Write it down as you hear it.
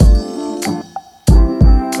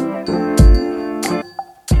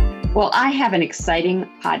Well, I have an exciting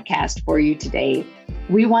podcast for you today.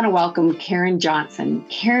 We want to welcome Karen Johnson.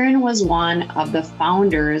 Karen was one of the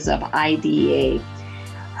founders of IDEA.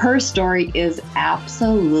 Her story is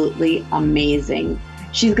absolutely amazing.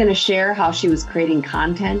 She's going to share how she was creating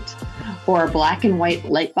content for black and white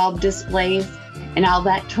light bulb displays and how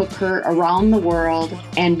that took her around the world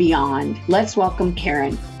and beyond. Let's welcome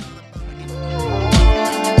Karen.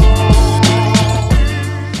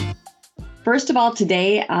 First of all,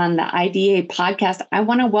 today on the IDEA podcast, I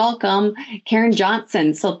want to welcome Karen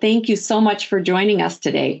Johnson. So thank you so much for joining us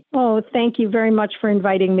today. Oh, thank you very much for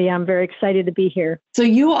inviting me. I'm very excited to be here. So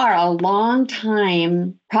you are a long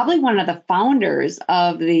time, probably one of the founders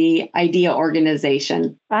of the IDEA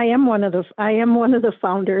organization. I am one of the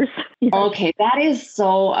founders. Yes. Okay, that is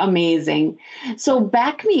so amazing. So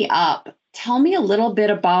back me up. Tell me a little bit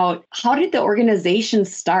about how did the organization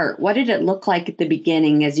start? What did it look like at the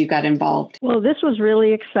beginning as you got involved? Well, this was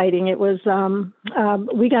really exciting. It was,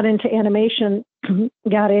 we got into animation,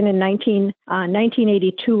 got in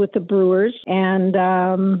 1982 with the Brewers,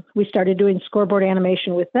 and we started doing scoreboard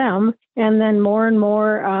animation with them. And then more and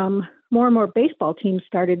more baseball teams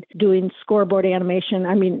started doing scoreboard animation.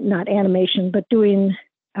 I mean, not animation, but doing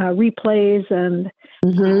replays and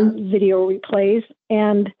video replays.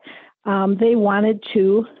 And they wanted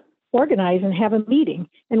to organize and have a meeting.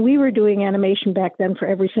 And we were doing animation back then for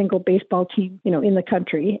every single baseball team, in the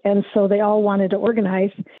country. And so they all wanted to organize.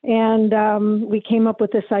 And we came up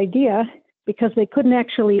with this idea because they couldn't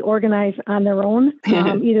actually organize on their own.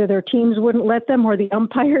 Either their teams wouldn't let them or the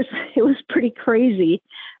umpires. It was pretty crazy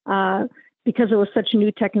because it was such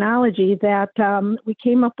new technology that we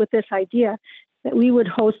came up with this idea that we would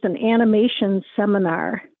host an animation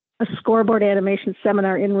seminar, a scoreboard animation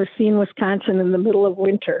seminar in Racine, Wisconsin in the middle of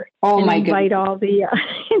winter. Oh, my goodness.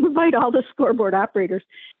 Invite all the scoreboard operators.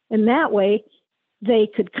 And that way they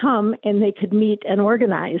could come and they could meet and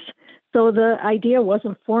organize. So the idea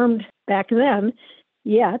wasn't formed back then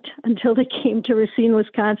yet until they came to Racine,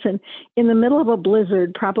 Wisconsin in the middle of a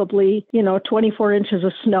blizzard, probably, 24 inches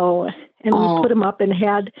of snow. And we put them up and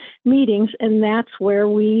had meetings. And that's where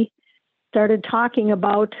we started talking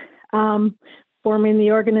about forming the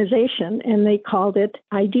organization, and they called it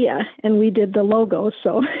IDEA, and we did the logo,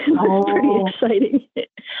 so it was pretty exciting.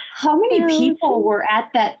 How many people were at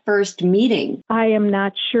that first meeting? I am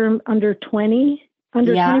not sure, under 20,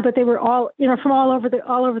 but they were all, from all over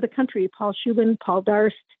the country. Paul Shubin, Paul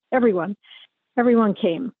Darst, everyone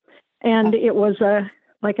came, and it was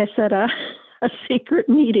like I said, a secret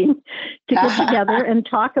meeting to get together and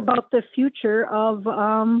talk about the future of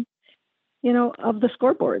of the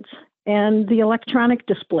scoreboards and the electronic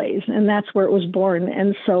displays. And that's where it was born.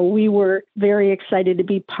 And so we were very excited to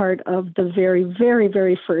be part of the very, very,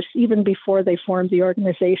 very first, even before they formed the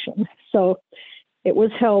organization. So it was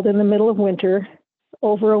held in the middle of winter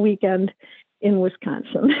over a weekend in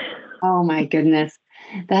Wisconsin. Oh my goodness.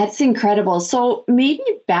 That's incredible. So maybe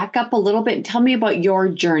back up a little bit and tell me about your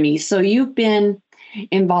journey. So you've been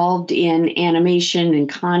involved in animation and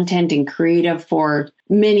content and creative for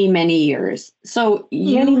many, many years. So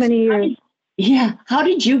many years. Yeah. How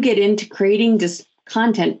did you get into creating this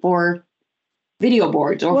content for video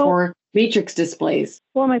boards or for matrix displays?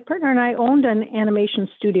 Well, my partner and I owned an animation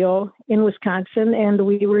studio in Wisconsin, and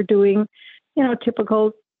we were doing,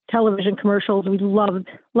 typical television commercials. We loved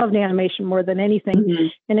animation more than anything. Mm-hmm.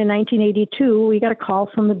 And in 1982, we got a call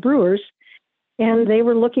from the Brewers, and they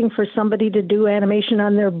were looking for somebody to do animation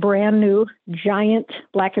on their brand new giant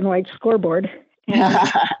black and white scoreboard.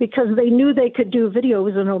 And because they knew they could do video, it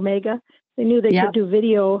was an Omega. They knew they could do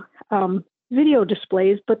video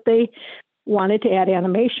displays, but they wanted to add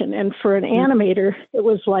animation. And for an animator, it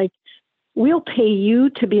was like, we'll pay you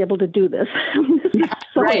to be able to do this. I mean, this is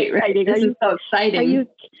so exciting. This is so exciting.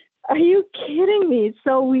 Are you kidding me?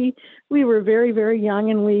 So we were very, very young,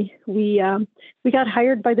 and we got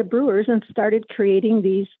hired by the Brewers and started creating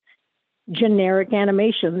these generic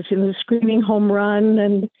animations, the Screaming Home Run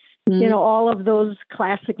and all of those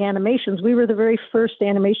classic animations. We were the very first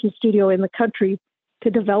animation studio in the country to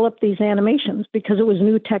develop these animations because it was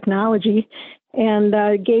new technology. And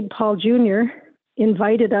Gabe Paul Jr.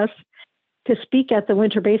 invited us to speak at the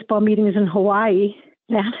winter baseball meetings in Hawaii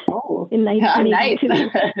in 1982.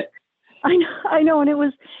 Nice. I know, and it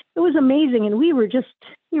was amazing. And we were just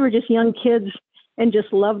young kids and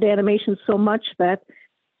just loved animation so much that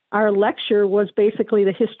our lecture was basically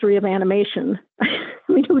the history of animation.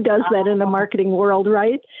 I mean, who does that in the marketing world,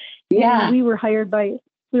 right? Yeah. And we were hired by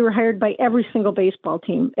every single baseball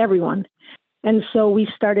team, everyone. And so we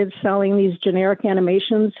started selling these generic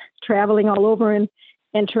animations, traveling all over and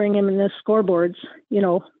entering them in the scoreboards,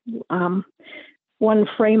 one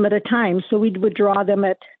frame at a time. So we would draw them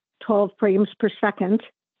at 12 frames per second.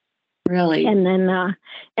 Really? And then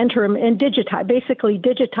enter them and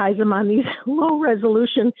digitize them on these low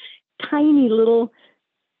resolution, tiny little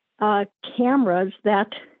cameras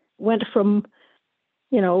that went from,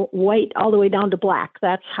 white all the way down to black.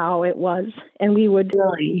 That's how it was. And we would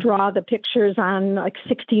draw the pictures on like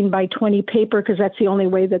 16 by 20 paper, because that's the only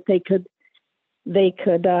way that they could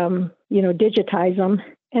digitize them.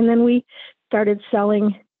 And then we started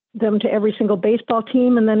selling them to every single baseball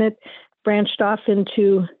team. And then it branched off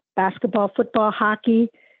into basketball, football, hockey.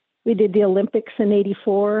 We did the Olympics in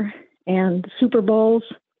 '84 and Super Bowls.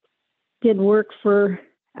 Did work for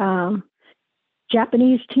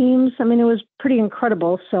Japanese teams. I mean, it was pretty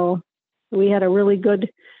incredible. So we had a really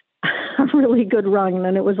good run,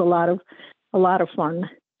 and it was a lot of fun.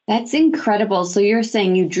 That's incredible. So you're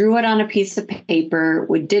saying you drew it on a piece of paper,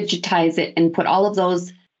 would digitize it, and put all of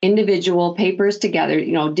those individual papers together,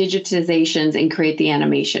 digitizations, and create the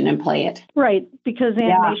animation and play it. Right, because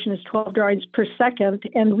animation is 12 drawings per second,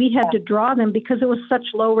 and we had to draw them because it was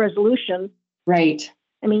such low resolution. Right.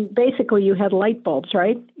 I mean, basically you had light bulbs,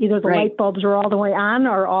 right? Either the light bulbs were all the way on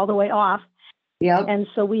or all the way off. Yep. And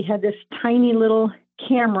so we had this tiny little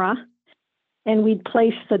camera, and we'd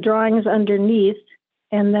place the drawings underneath,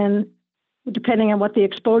 and then depending on what the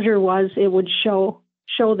exposure was, it would show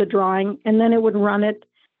the drawing, and then it would run it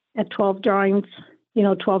at 12 drawings,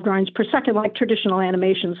 12 drawings per second, like traditional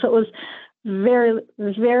animation. So it was very,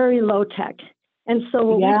 very low tech. And so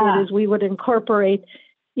what we did is we would incorporate,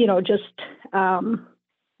 just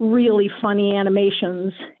really funny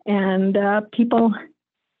animations, and people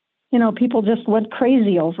just went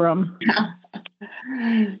crazy over them.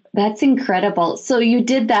 That's incredible. So you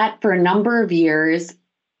did that for a number of years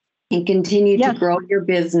and continued to grow your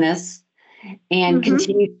business and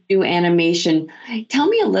continue to do animation. Tell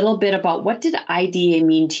me a little bit about, what did IDA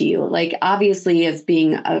mean to you? Like, obviously, as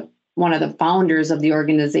being one of the founders of the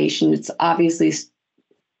organization, it's obviously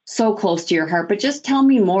so close to your heart, but just tell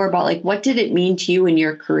me more about, like, what did it mean to you in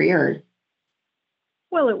your career?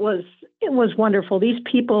 Well, it was wonderful. These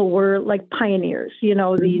people were like pioneers,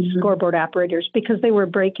 these scoreboard operators, because they were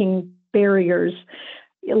breaking barriers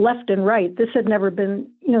left and right. This had never been,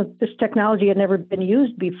 this technology had never been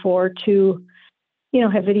used before to,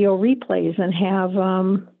 have video replays and have,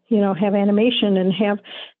 have animation and have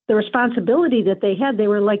the responsibility that they had. They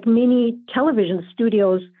were like mini television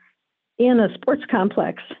studios in a sports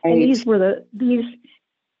complex. Right. And these were these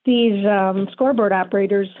scoreboard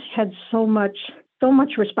operators had so much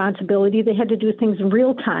responsibility. They had to do things in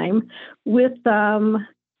real time with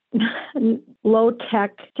low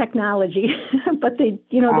technology, but they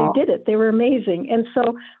did it. They were amazing. And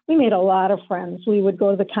so we made a lot of friends. We would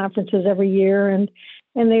go to the conferences every year, and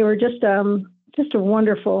they were just a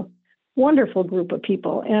wonderful group of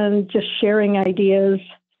people, and just sharing ideas.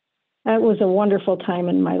 That was a wonderful time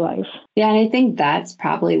in my life. Yeah. And I think that's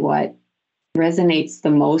probably what resonates the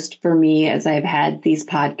most for me as I've had these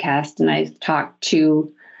podcasts and I've talked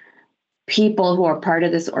to people who are part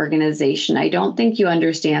of this organization. I don't think you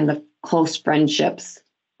understand the close friendships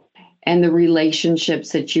and the relationships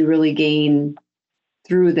that you really gain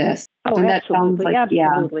through this. Oh, and absolutely.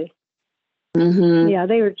 Absolutely. Yeah,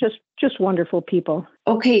 they were just wonderful people.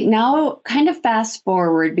 Okay, now kind of fast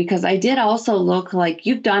forward, because I did also look like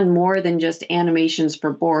you've done more than just animations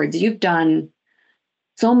for boards. You've done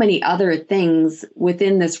so many other things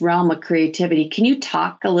within this realm of creativity. Can you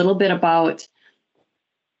talk a little bit about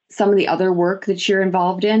some of the other work that you're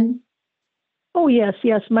involved in? Oh, yes.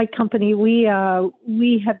 My company, we have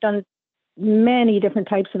done many different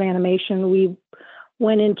types of animation. We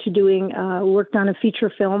went into worked on a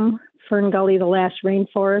feature film, Fern Gully, the Last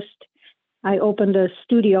Rainforest. I opened a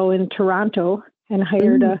studio in Toronto and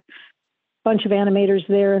hired a bunch of animators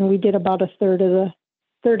there, and we did about a third of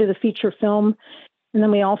the feature film. And then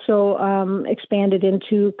we also expanded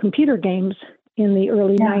into computer games in the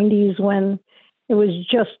early 90s, when it was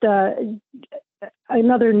just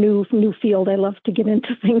another new field. I love to get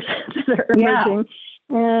into things that are emerging.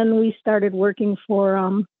 And we started working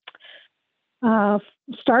for,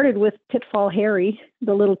 started with Pitfall Harry,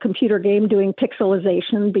 the little computer game, doing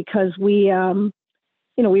pixelization, because we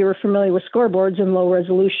were familiar with scoreboards and low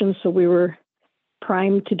resolution, so we were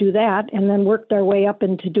primed to do that, and then worked our way up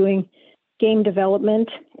into doing game development,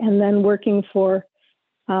 and then working for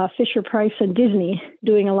Fisher-Price and Disney,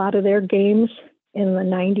 doing a lot of their games in the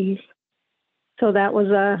 90s. So that was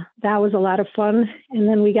a lot of fun. And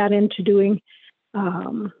then we got into doing,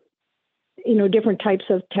 different types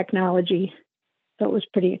of technology. So it was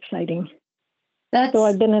pretty exciting. So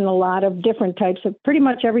I've been in a lot of different types of, pretty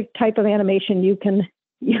much every type of animation you can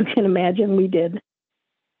imagine we did.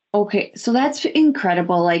 Okay, so that's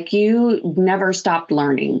incredible. Like you never stopped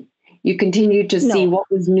learning. You continued to see No.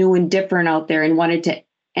 what was new and different out there and wanted to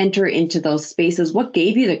enter into those spaces. What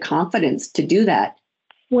gave you the confidence to do that?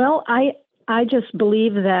 Well, I just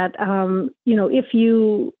believe that if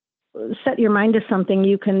you set your mind to something,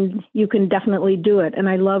 you can definitely do it. And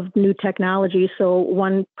I love new technology. So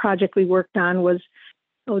one project we worked on was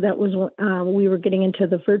we were getting into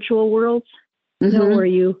the virtual worlds, Mm-hmm. where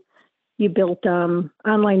you built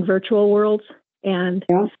online virtual worlds, and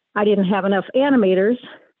Yeah. I didn't have enough animators,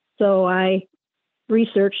 so I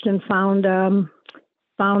researched and found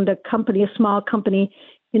a company, a small company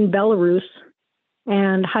in Belarus,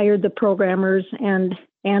 and hired the programmers and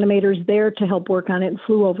animators there to help work on it, and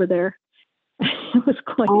flew over there. It was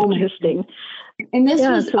quite Oh my interesting. And this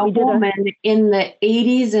Yeah, was so a we did woman in the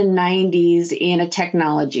 80s and 90s in a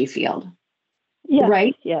technology field, yes,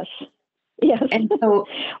 right? yes, yes. And so,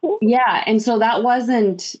 yeah. And so that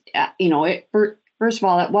wasn't, first of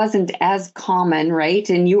all, it wasn't as common, right?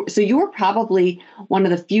 And you were probably one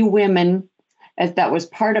of the few women that was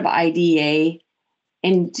part of IDA.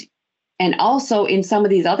 And, and also in some of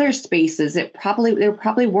these other spaces, there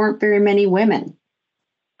probably weren't very many women.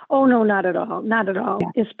 Oh no, not at all, not at all.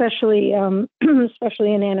 Yeah. Especially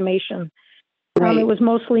especially in animation. It Right. was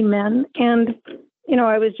mostly men, and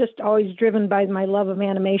I was just always driven by my love of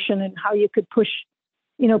animation and how you could push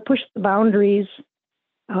the boundaries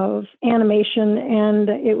of animation, and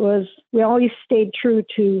we always stayed true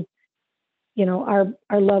to our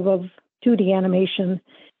love of 2D animation,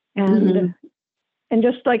 and Mhm. and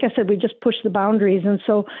just like I said, we just pushed the boundaries, and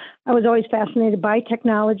so I was always fascinated by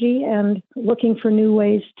technology and looking for new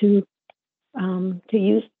ways to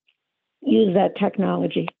use that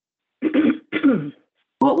technology.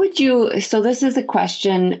 So this is a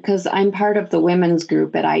question because I'm part of the women's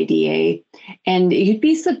group at IDA, and you'd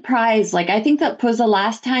be surprised. Like, I think that was the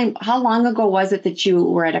last time, how long ago was it that you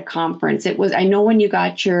were at a conference? I know when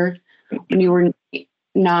when you were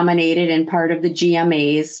nominated and part of the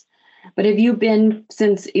GMAs, but have you been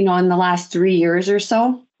since, in the last 3 years or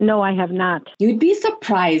so? No, I have not. You'd be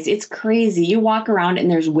surprised. It's crazy. You walk around and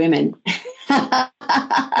there's women.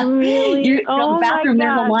 Really? The Oh my bathroom,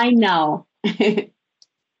 there's a gosh. line now.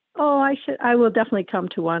 Oh, I will definitely come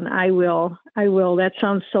to one. I will. That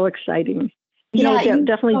sounds so exciting. Yeah, you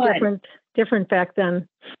Definitely could. different back then.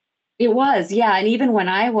 It was, yeah. And even when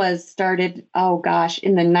I was started, oh gosh,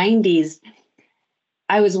 in the 90s,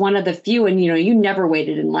 I was one of the few, and you never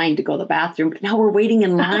waited in line to go to the bathroom. But now we're waiting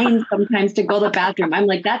in line sometimes to go to the bathroom. I'm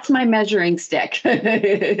like, that's my measuring stick.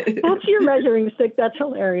 That's your measuring stick. That's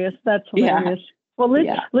hilarious. That's Yeah, hilarious. Well,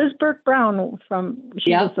 yeah, Liz Burke Brown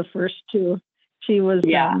she was yep, the first too. She was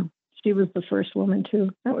yeah, she was the first woman too.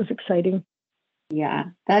 That was exciting. yeah.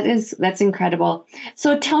 That's incredible.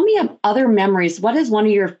 So tell me of other memories. What is one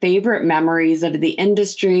of your favorite memories of the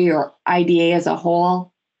industry or IDA as a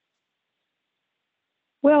whole?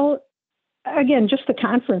 Well, again, just the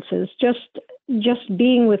conferences, just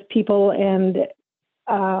being with people, and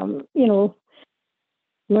um, you know,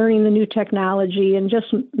 learning the new technology and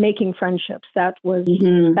just making friendships.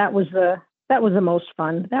 Hmm. That was the most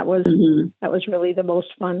fun. Hmm. That was really the most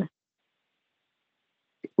fun.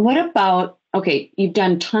 What about, okay, you've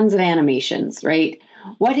done tons of animations, right?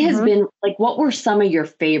 What has Hmm. been like, what were some of your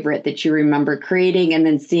favorite that you remember creating and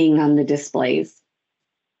then seeing on the displays?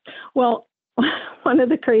 Well, one of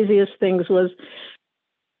the craziest things was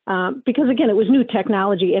because again, it was new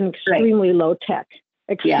technology and Right. Yeah.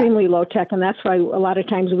 extremely low tech, and that's why a lot of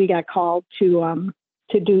times we got called to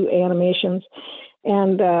do animations.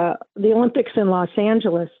 And the Olympics in Los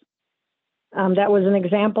Angeles, that was an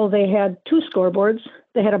example. They had two scoreboards.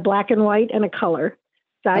 They had a black and white and a color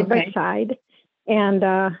side by Okay. side. And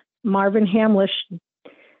Marvin Hamlish,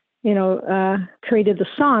 created the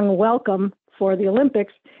song "Welcome" for the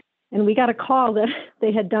Olympics. And we got a call that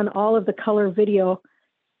they had done all of the color video.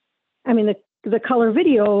 I mean, the color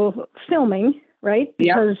video filming, right?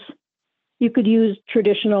 Yep. Because you could use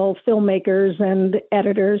traditional filmmakers and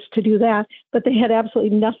editors to do that, but they had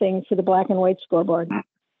absolutely nothing for the black and white scoreboard.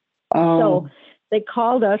 Oh, So they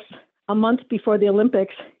called us a month before the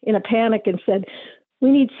Olympics in a panic and said,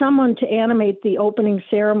 "We need someone to animate the opening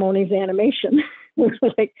ceremonies animation." We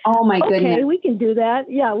were like, oh my "Okay, goodness. we can do that.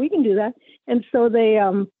 Yeah, we can do that." And so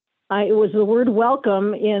it was the word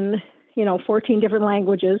 "welcome" in 14 different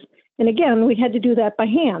languages, and again, we had to do that by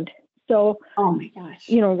hand. So Oh my gosh.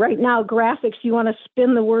 right now, graphics, you want to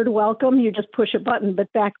spin the word "welcome," you just push a button.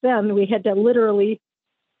 But back then, we had to literally,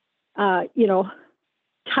 uh, you know,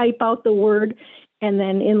 type out the word and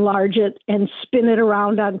then enlarge it and spin it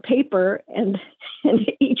around on paper, and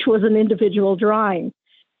each was an individual drawing.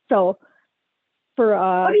 So for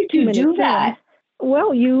How did 2 you minute do film. that?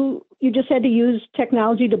 Well, you just had to use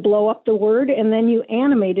technology to blow up the word, and then you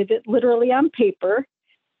animated it literally on paper.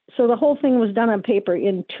 So the whole thing was done on paper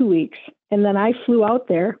in 2 weeks. And then I flew out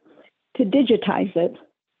there to digitize it.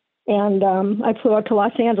 And I flew out to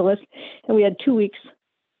Los Angeles, and we had 2 weeks,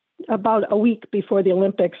 about a week before the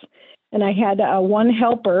Olympics. And I had one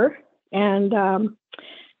helper, and,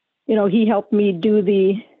 he helped me do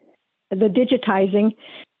the digitizing.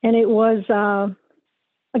 And it was,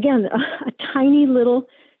 again, a tiny little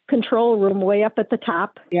control room way up at the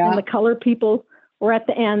top. Yeah. And the color people were at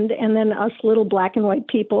the end, and then us little black and white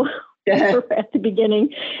people were at the beginning.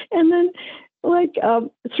 And then,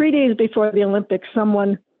 3 days before the Olympics,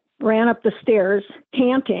 someone ran up the stairs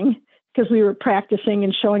panting because we were practicing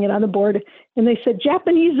and showing it on the board. And they said,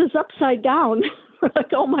 "Japanese is upside down." We're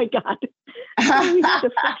like, "Oh my God."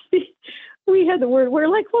 We had the word. We're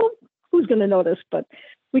like, well, who's going to notice? But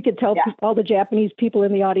we could tell all the Japanese people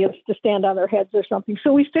in the audience to stand on their heads or something.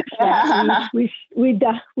 So we fixed that. we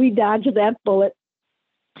dodged that bullet.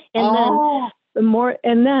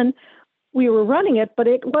 And then we were running it, but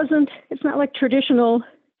it's not like traditional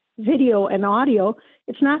video and audio.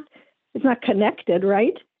 It's not connected,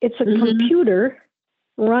 right? It's a computer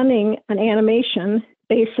running an animation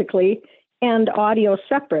basically, and audio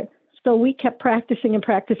separate. So we kept practicing and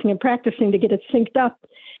practicing and practicing to get it synced up.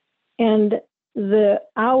 And the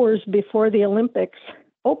hours before the Olympics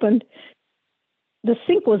opened, the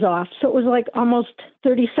sync was off. So it was like almost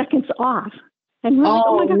 30 seconds off. And we're like,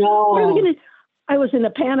 oh my God, what are we going to, I was in a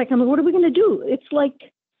panic. I'm like, what are we going to do? It's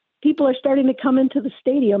like people are starting to come into the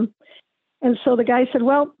stadium. And so the guy said,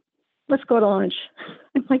 well, let's go to lunch.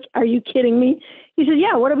 I'm like, are you kidding me? He said,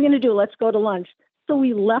 yeah, what are we going to do? Let's go to lunch. So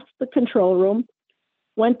we left the control room,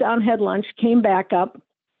 went down, had lunch, came back up,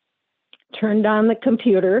 turned on the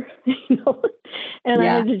computer, and I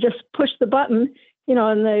had to just push the button,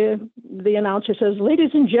 and the announcer says,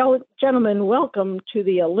 "Ladies and gentlemen, welcome to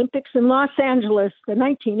the Olympics in Los Angeles, the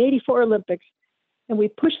 1984 Olympics." And we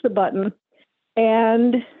pushed the button,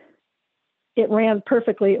 and it ran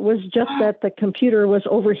perfectly. It was just that the computer was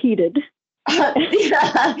overheated.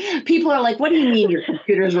 People are like, what do you mean your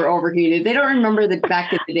computers were overheated? They don't remember the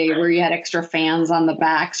back in the day where you had extra fans on the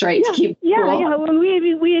backs, right? Yeah. When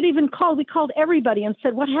we had even called, we called everybody and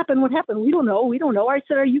said, what happened? We don't know. I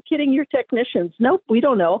said, are you kidding your technicians? Nope, we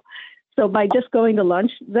don't know. So by just going to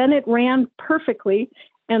lunch, then it ran perfectly.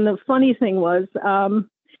 And the funny thing was,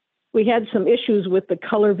 we had some issues with the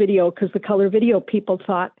color video because the color video people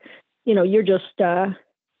thought, you're just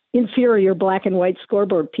inferior black and white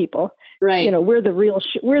scoreboard people. Right. We're the real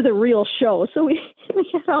show. So we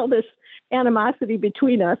had all this animosity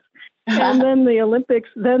between us. And then the Olympics,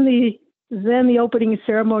 then the opening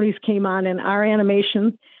ceremonies came on, and our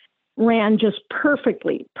animation ran just perfect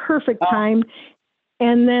time.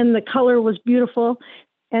 And then the color was beautiful.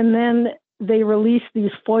 And then they released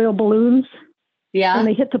these foil balloons. Yeah. And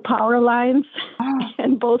they hit the power lines,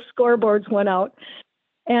 and both scoreboards went out.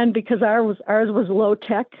 And because ours was low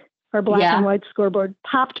tech, our black and white scoreboard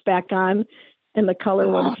popped back on, and the color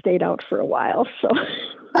would have stayed out for a while. So,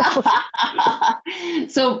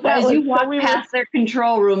 as you walk past their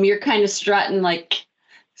control room, you're kind of strutting like,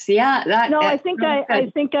 see, I think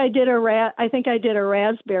I did a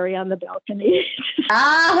raspberry on the balcony.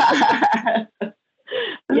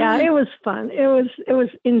 Yeah, it was fun. It was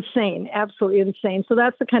insane, absolutely insane. So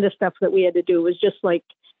that's the kind of stuff that we had to do, was just like,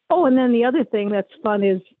 and then the other thing that's fun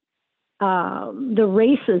is the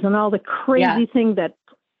races and all the crazy thing that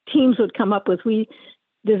teams would come up with. We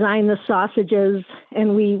designed the sausages,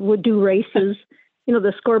 and we would do races,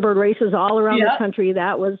 the scoreboard races all around the country.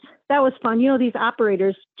 That was fun. These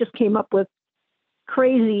operators just came up with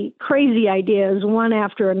crazy ideas one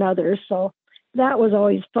after another. So that was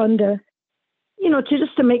always fun to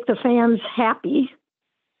make the fans happy.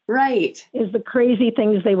 Right. Is the crazy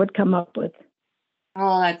things they would come up with.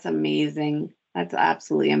 Oh, that's amazing. That's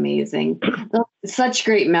absolutely amazing. Such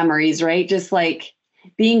great memories, right? Just like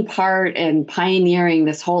being part and pioneering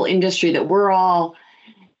this whole industry that we're all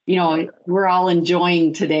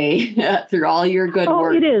enjoying today through all your good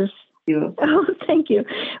work. It is. Oh, thank you.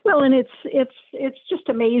 Well, and it's just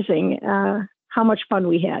amazing how much fun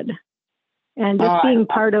we had, and just being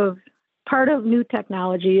part of new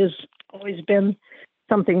technology has always been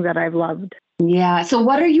something that I've loved. Yeah. So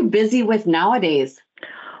what are you busy with nowadays?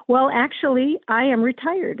 Well, actually, I am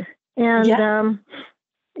retired, and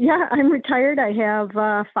I'm retired. I have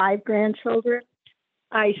 5 grandchildren.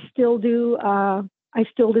 I still do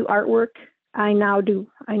artwork. I now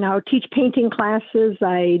teach painting classes.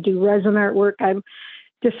 I do resin artwork. I've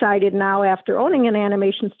decided now, after owning an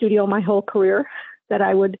animation studio my whole career, that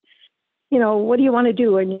I would what do you want to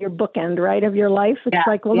do in your bookend, right, of your life? It's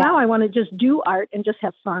like, well, now I want to just do art and just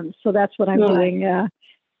have fun. So that's what I'm doing.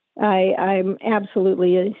 I'm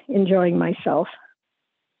absolutely enjoying myself.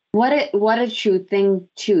 What a true thing,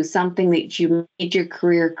 too, something that you made your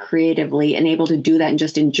career creatively and able to do that and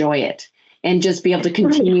just enjoy it and just be able to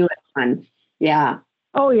continue it on. Yeah.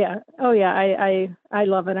 Oh, yeah. I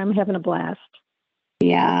love it. I'm having a blast.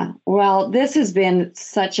 Yeah. Well, this has been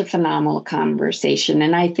such a phenomenal conversation,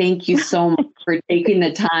 and I thank you so much for taking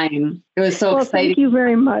the time. It was so exciting. Thank you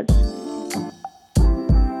very much.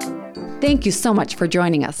 Thank you so much for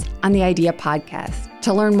joining us on the IDEA podcast.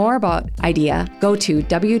 To learn more about IDEA, go to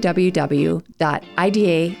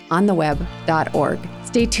www.ideaontheweb.org.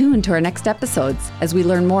 Stay tuned to our next episodes as we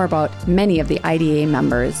learn more about many of the IDEA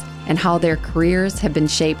members and how their careers have been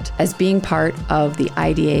shaped as being part of the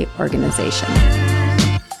IDEA organization.